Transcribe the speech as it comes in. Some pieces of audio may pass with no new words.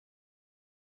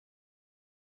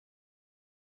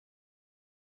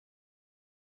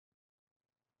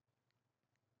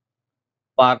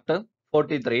Part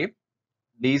 43,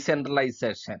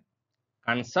 Decentralization.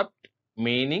 Concept,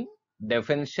 meaning,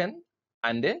 definition,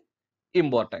 and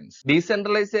importance.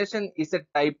 Decentralization is a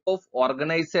type of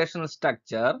organizational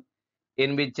structure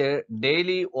in which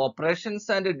daily operations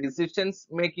and decisions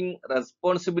making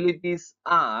responsibilities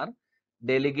are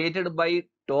delegated by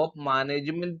top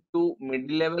management to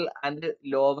mid-level and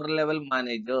lower level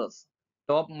managers.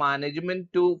 Top management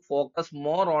to focus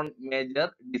more on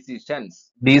major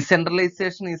decisions.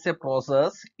 Decentralization is a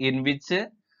process in which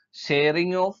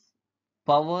sharing of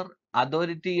power,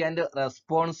 authority, and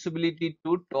responsibility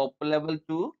to top level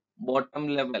to bottom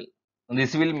level.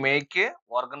 This will make a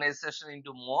organization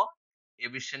into more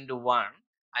efficient one,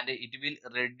 and it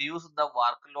will reduce the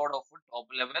workload of top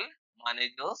level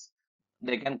managers.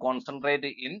 They can concentrate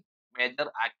in major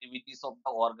activities of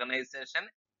the organization,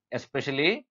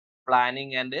 especially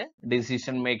planning and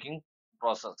decision making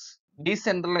process.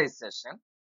 Decentralization.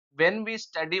 When we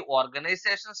study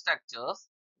organization structures,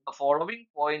 the following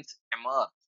points emerge.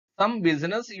 Some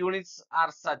business units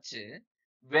are such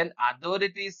when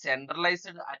authority is centralized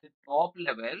at the top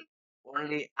level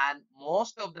only, and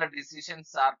most of the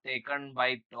decisions are taken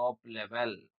by top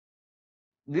level.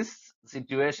 This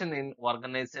situation in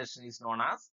organization is known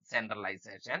as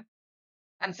centralization.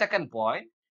 And second point,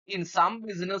 in some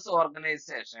business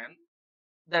organization,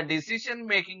 the decision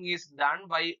making is done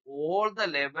by all the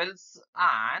levels,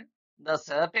 and the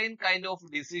certain kind of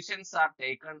decisions are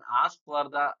taken as per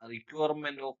the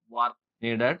requirement of work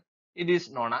needed. It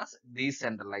is known as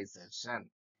decentralization.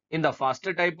 In the first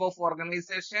type of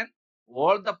organization,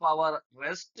 all the power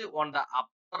rests on the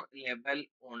upper level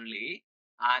only,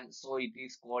 and so it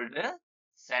is called a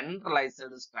centralized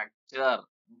structure.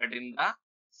 But in the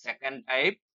second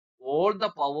type, all the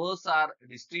powers are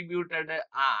distributed,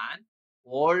 and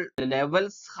all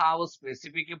levels have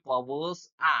specific powers,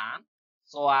 and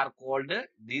so are called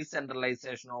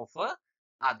decentralization of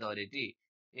authority.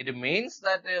 It means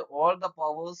that all the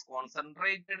powers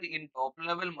concentrated in top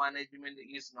level management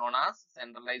is known as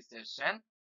centralization,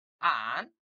 and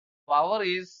power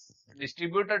is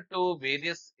distributed to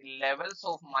various levels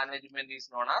of management is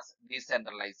known as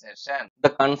decentralization. The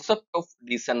concept of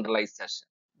decentralization.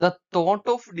 The thought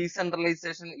of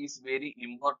decentralization is very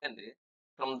important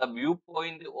from the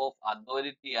viewpoint of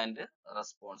authority and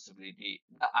responsibility.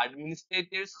 The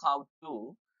administrators have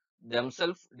to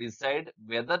themselves decide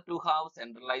whether to have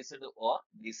centralized or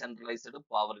decentralized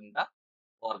power in the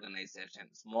organization.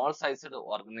 Small sized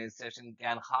organization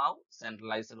can have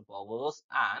centralized powers,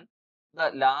 and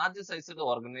the large sized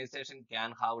organization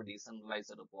can have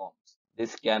decentralized forms.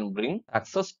 This can bring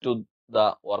access to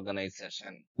the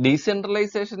organization.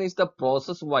 Decentralization is the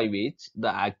process by which the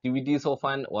activities of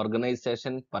an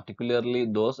organization, particularly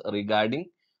those regarding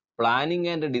planning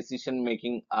and decision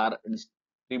making, are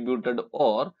distributed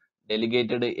or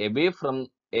delegated away from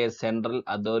a central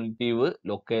authoritative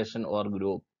location or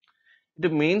group.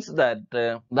 It means that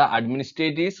the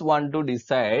administrators want to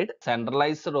decide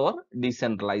centralized or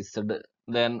decentralized.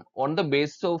 Then on the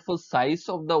basis of size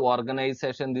of the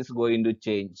organization, this is going to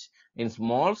change. In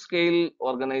small scale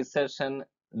organization,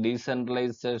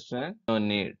 decentralization no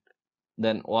need.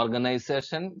 Then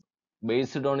organization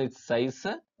based on its size,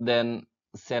 then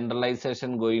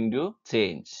centralization going to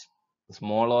change.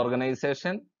 Small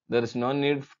organization, there is no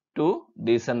need to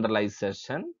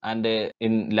decentralization, and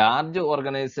in large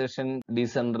organization,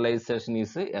 decentralization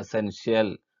is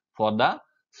essential for the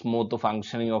smooth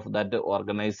functioning of that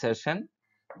organization.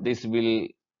 This will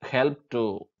help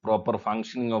to proper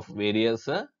functioning of various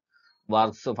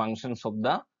works functions of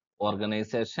the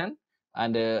organization,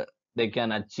 and they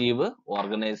can achieve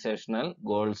organizational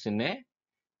goals in a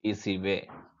easy way.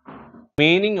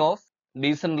 Meaning of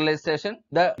decentralization: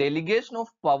 the delegation of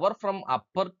power from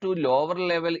upper to lower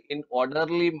level in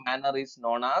orderly manner is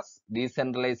known as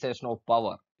decentralization of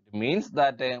power. It means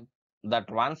that the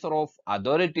transfer of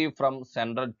authority from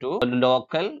central to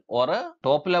local or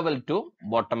top level to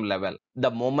bottom level.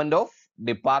 The movement of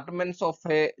departments of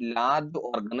a large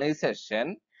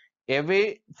organization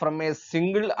away from a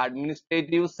single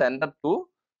administrative center to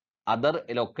other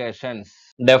locations.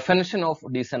 Definition of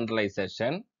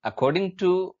decentralization: according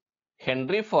to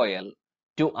Henry Foyle,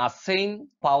 to assign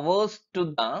powers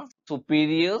to the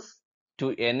superiors, to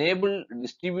enable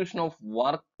distribution of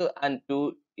work, and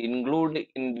to include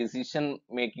in decision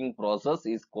making process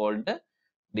is called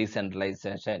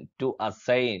decentralization. To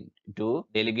assign, to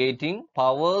delegating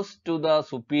powers to the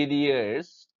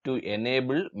superiors, to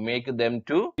enable, make them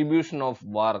to distribution of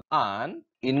work, and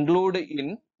include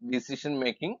in decision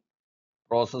making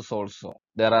process also.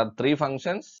 There are three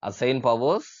functions: assign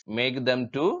powers, make them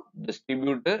to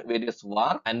distribute various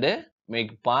work, and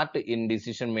make part in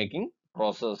decision making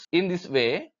process. In this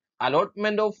way,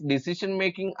 allotment of decision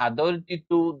making authority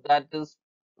to that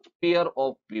sphere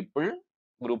of people,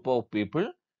 group of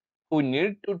people who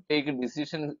need to take a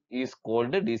decision is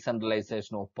called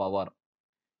decentralization of power.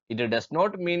 It does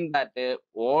not mean that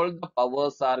all the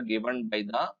powers are given by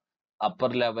the upper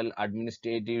level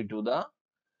administrative to the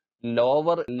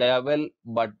lower level,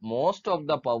 but most of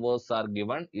the powers are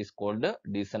given is called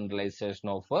decentralization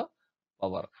of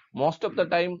power. Most of the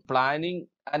time, planning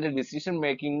and a decision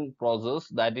making process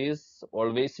that is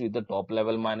always with the top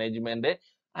level management,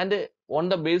 and on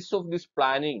the basis of this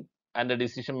planning and the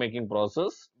decision making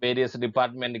process, various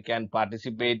departments can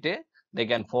participate. They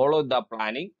can follow the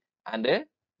planning and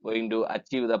going to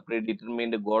achieve the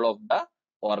predetermined goal of the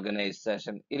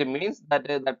organization. It means that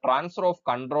the transfer of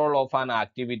control of an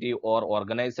activity or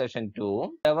organization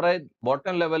to several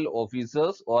bottom level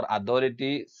officers or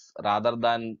authorities rather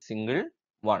than single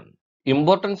one.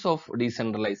 Importance of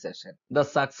decentralization. The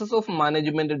success of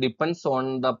management depends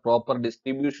on the proper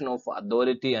distribution of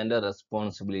authority and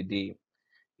responsibility.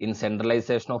 In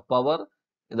centralization of power,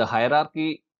 the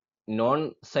hierarchy,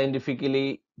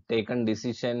 non-scientifically taken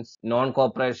decisions,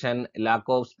 non-cooperation, lack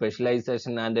of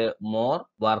specialization, and more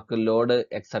workload,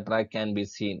 etc., can be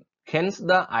seen. Hence,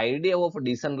 the idea of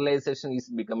decentralization is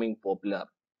becoming popular.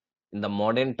 In the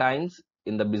modern times,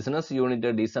 in the business unit,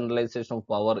 decentralization of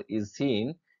power is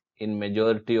seen in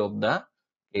majority of the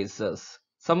cases.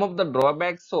 Some of the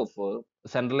drawbacks of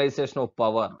centralization of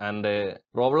power and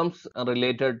problems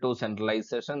related to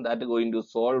centralization that are going to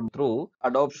solve through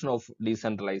adoption of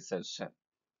decentralization.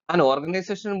 An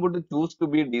organization would choose to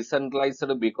be decentralized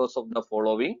because of the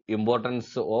following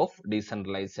importance of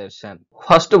decentralization.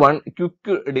 First one,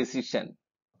 quick decision,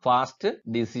 fast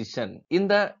decision. In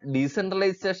the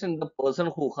decentralization, the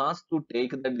person who has to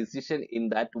take the decision in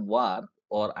that work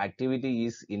or activity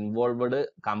is involved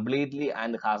completely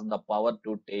and has the power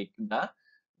to take the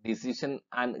decision,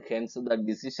 and hence the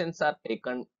decisions are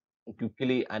taken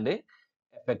quickly and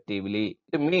effectively.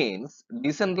 It means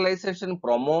decentralization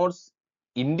promotes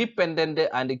independent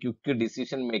and quick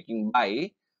decision making by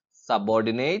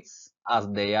subordinates as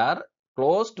they are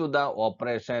close to the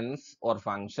operations or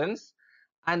functions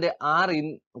and they are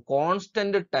in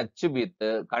constant touch with,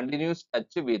 continuous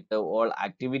touch with all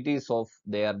activities of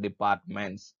their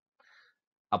departments.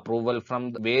 Approval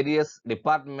from the various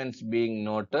departments being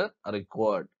not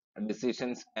required.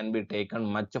 Decisions can be taken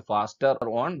much faster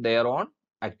on their own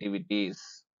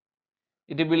activities.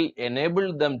 It will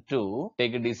enable them to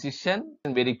take a decision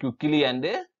very quickly and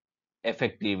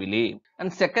effectively.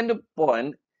 And second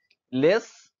point,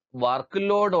 less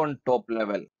workload on top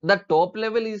level. The top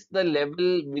level is the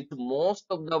level with most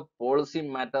of the policy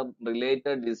matter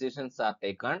related decisions are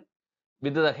taken.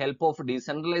 With the help of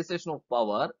decentralization of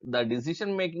power, the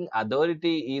decision making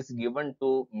authority is given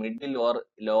to middle or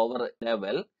lower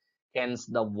level. Hence,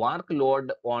 the workload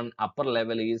on upper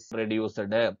level is reduced.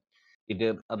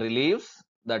 It relieves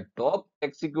the top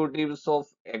executives of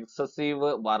excessive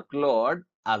workload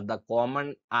as the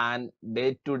common and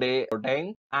day-to-day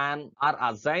routine and are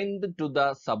assigned to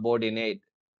the subordinate.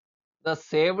 The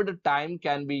saved time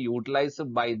can be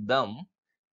utilized by them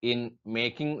in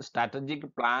making strategic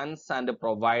plans and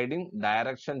providing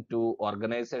direction to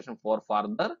organization for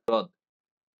further growth.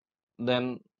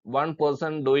 Then one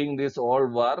person doing this all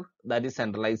work, that is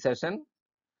centralization.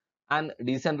 And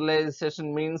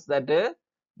decentralization means that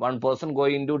one person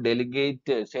going to delegate,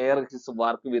 share his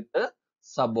work with the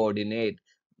subordinate.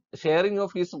 Sharing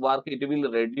of his work, it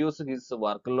will reduce his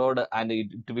workload and it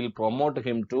will promote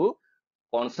him to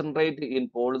concentrate in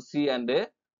policy and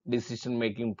decision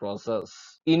making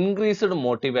process. Increased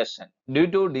motivation. Due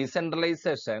to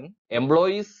decentralization,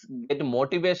 employees get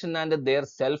motivation and their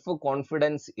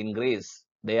self-confidence increase.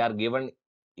 They are given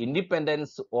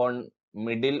independence on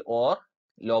middle or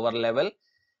lower level,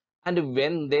 and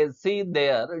when they see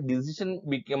their decision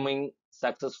becoming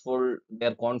successful,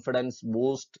 their confidence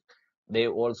boost. They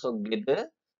also get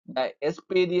the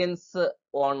experience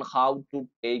on how to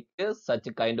take such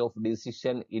a kind of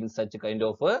decision in such a kind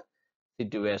of a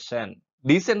situation.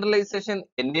 Decentralization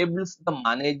enables the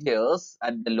managers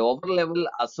at the lower level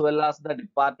as well as the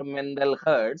departmental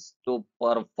heads to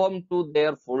perform to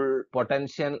their full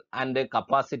potential and their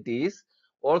capacities.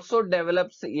 Also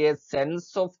develops a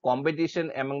sense of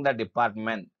competition among the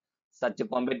department. Such a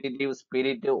competitive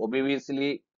spirit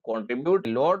obviously contribute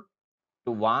a lot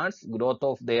towards growth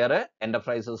of their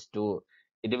enterprises too.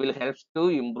 It will help to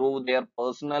improve their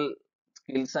personal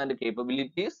skills and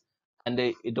capabilities, and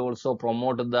it also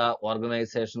promote the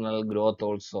organizational growth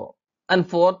also. And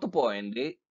fourth point,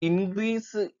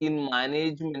 increase in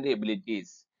management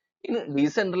abilities. In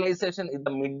decentralization,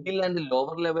 the middle and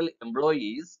lower level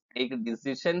employees take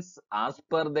decisions as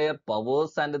per their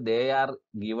powers and they are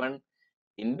given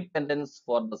independence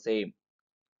for the same.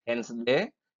 Hence,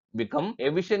 they become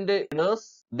efficient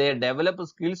leaders. They develop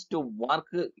skills to work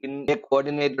in a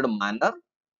coordinated manner.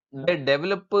 They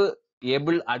develop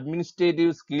able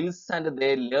administrative skills and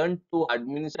they learn to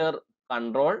administer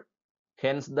control.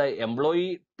 Hence, the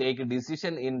employee take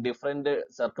decision in different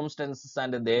circumstances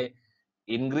and they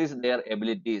increase their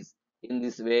abilities. In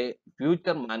this way,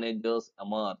 future managers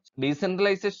emerge.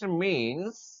 Decentralization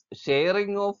means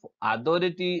sharing of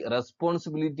authority,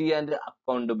 responsibility, and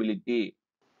accountability.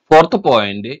 Fourth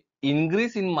point,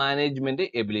 increase in management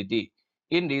ability.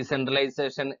 In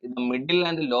decentralization, the middle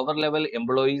and lower level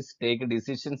employees take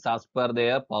decisions as per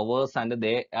their powers and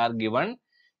they are given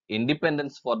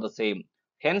independence for the same.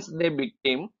 Hence, they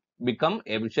become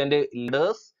efficient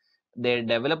leaders. They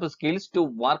develop skills to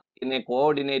work in a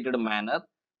coordinated manner.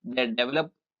 They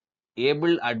develop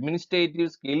able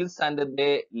administrative skills and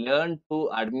they learn to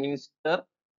administer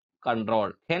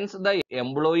control. Hence, the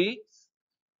employees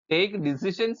take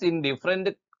decisions in different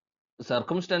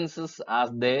circumstances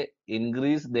as they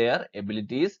increase their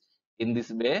abilities. In this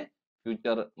way,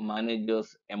 future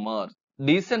managers emerge.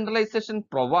 Decentralization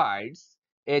provides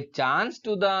a chance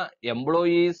to the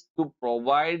employees to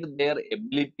provide their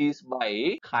abilities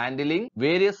by handling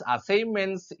various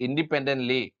assignments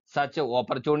independently. Such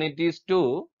opportunities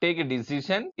to take a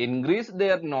decision, increase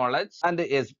their knowledge and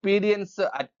experience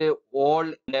at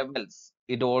all levels.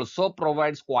 It also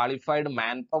provides qualified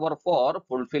manpower for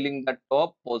fulfilling the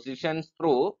top positions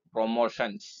through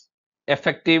promotions.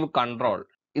 Effective control.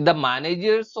 The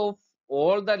managers of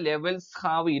all the levels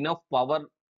have enough power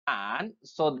and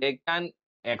so they can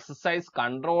exercise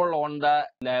control on the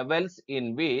levels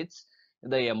in which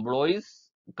the employees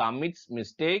commits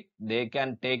mistake. They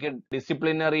can take a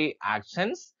disciplinary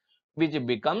actions which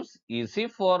becomes easy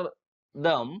for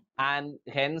them and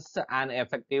hence an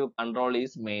effective control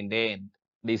is maintained.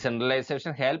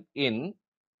 Decentralization help in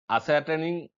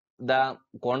ascertaining the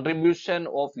contribution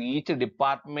of each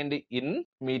department in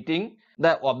meeting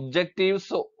the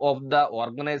objectives of the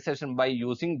organization by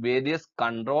using various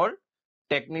control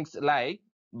techniques like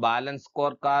balance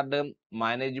scorecard,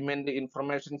 management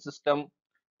information system,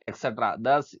 etc.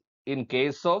 Thus, in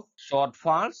case of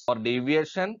shortfalls or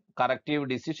deviation, corrective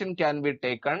decision can be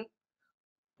taken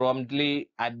promptly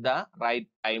at the right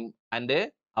time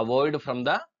and avoid from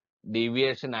the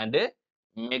deviation and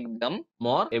make them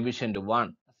more efficient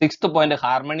one. Sixth point,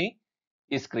 harmony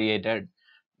is created.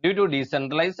 Due to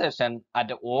decentralization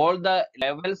at all the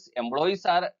levels, employees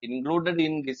are included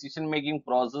in decision making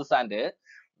process and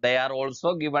they are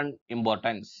also given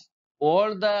importance.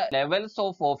 All the levels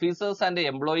of officers and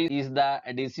employees is the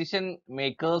decision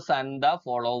makers and the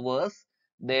followers.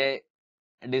 They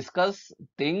discuss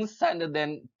things and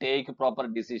then take proper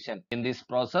decision. In this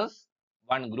process,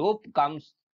 one group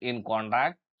comes in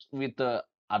contact with the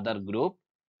other group.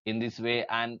 In this way,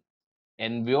 an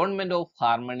environment of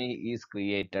harmony is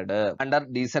created. Under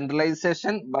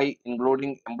decentralization, by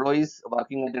including employees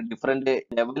working at a different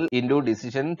level into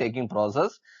decision taking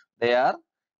process, they are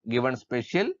given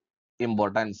special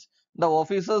importance. The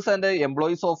officers and the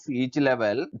employees of each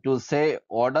level to say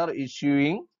order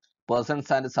issuing persons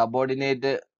and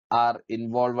subordinate are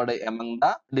involved among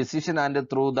the decision and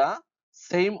through the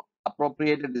same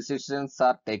appropriate decisions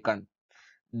are taken.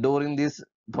 During this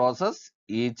process,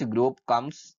 each group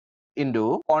comes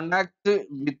into contact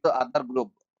with the other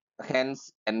group.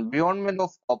 Hence, environment of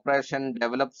cooperation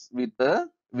develops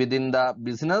within the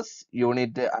business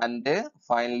unit and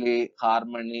finally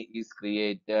harmony is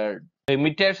created.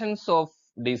 Limitations of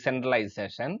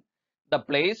decentralization. The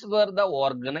place where the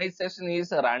organization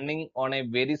is running on a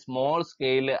very small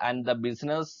scale and the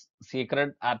business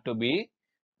secret are to be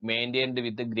maintained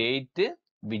with great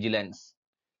vigilance.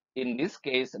 In this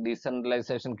case,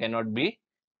 decentralization cannot be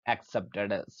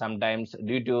accepted. Sometimes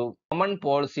due to common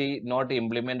policy not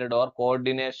implemented or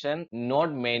coordination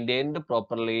not maintained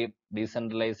properly,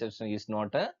 decentralization is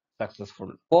not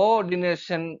successful.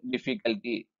 Coordination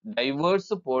difficulty.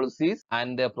 Diverse policies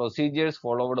and procedures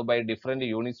followed by different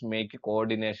units make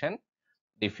coordination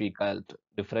difficult.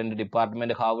 Different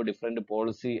department have different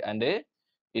policy and it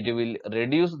will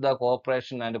reduce the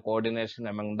cooperation and coordination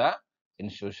among the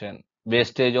institution.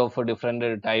 Wastage of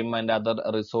different time and other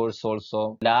resource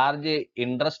also. Large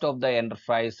interest of the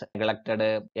enterprise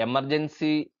neglected.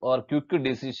 Emergency or quick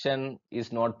decision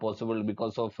is not possible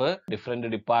because of different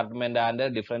department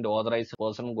and different authorized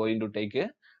person going to take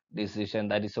a decision.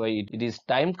 That is why it is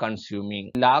time consuming.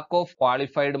 Lack of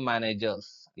qualified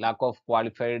managers, lack of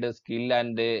qualified skill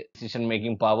and decision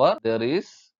making power there is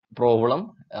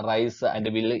problem arise and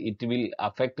it will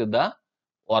affect the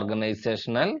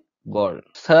organizational goal.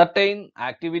 Certain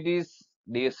activities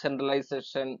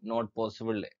decentralization not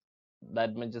possible.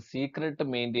 That means a secret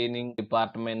maintaining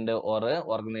department or a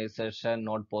organization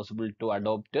not possible to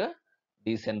adopt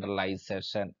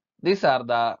decentralization. These are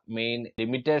the main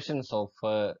limitations of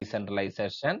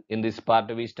decentralization. In this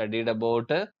part, we studied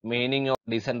about meaning of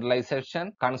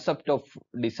decentralization, concept of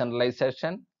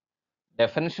decentralization,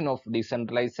 definition of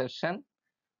decentralization,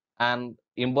 and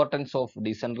importance of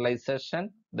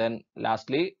decentralization. Then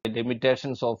lastly,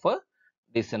 limitations of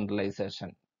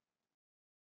decentralization.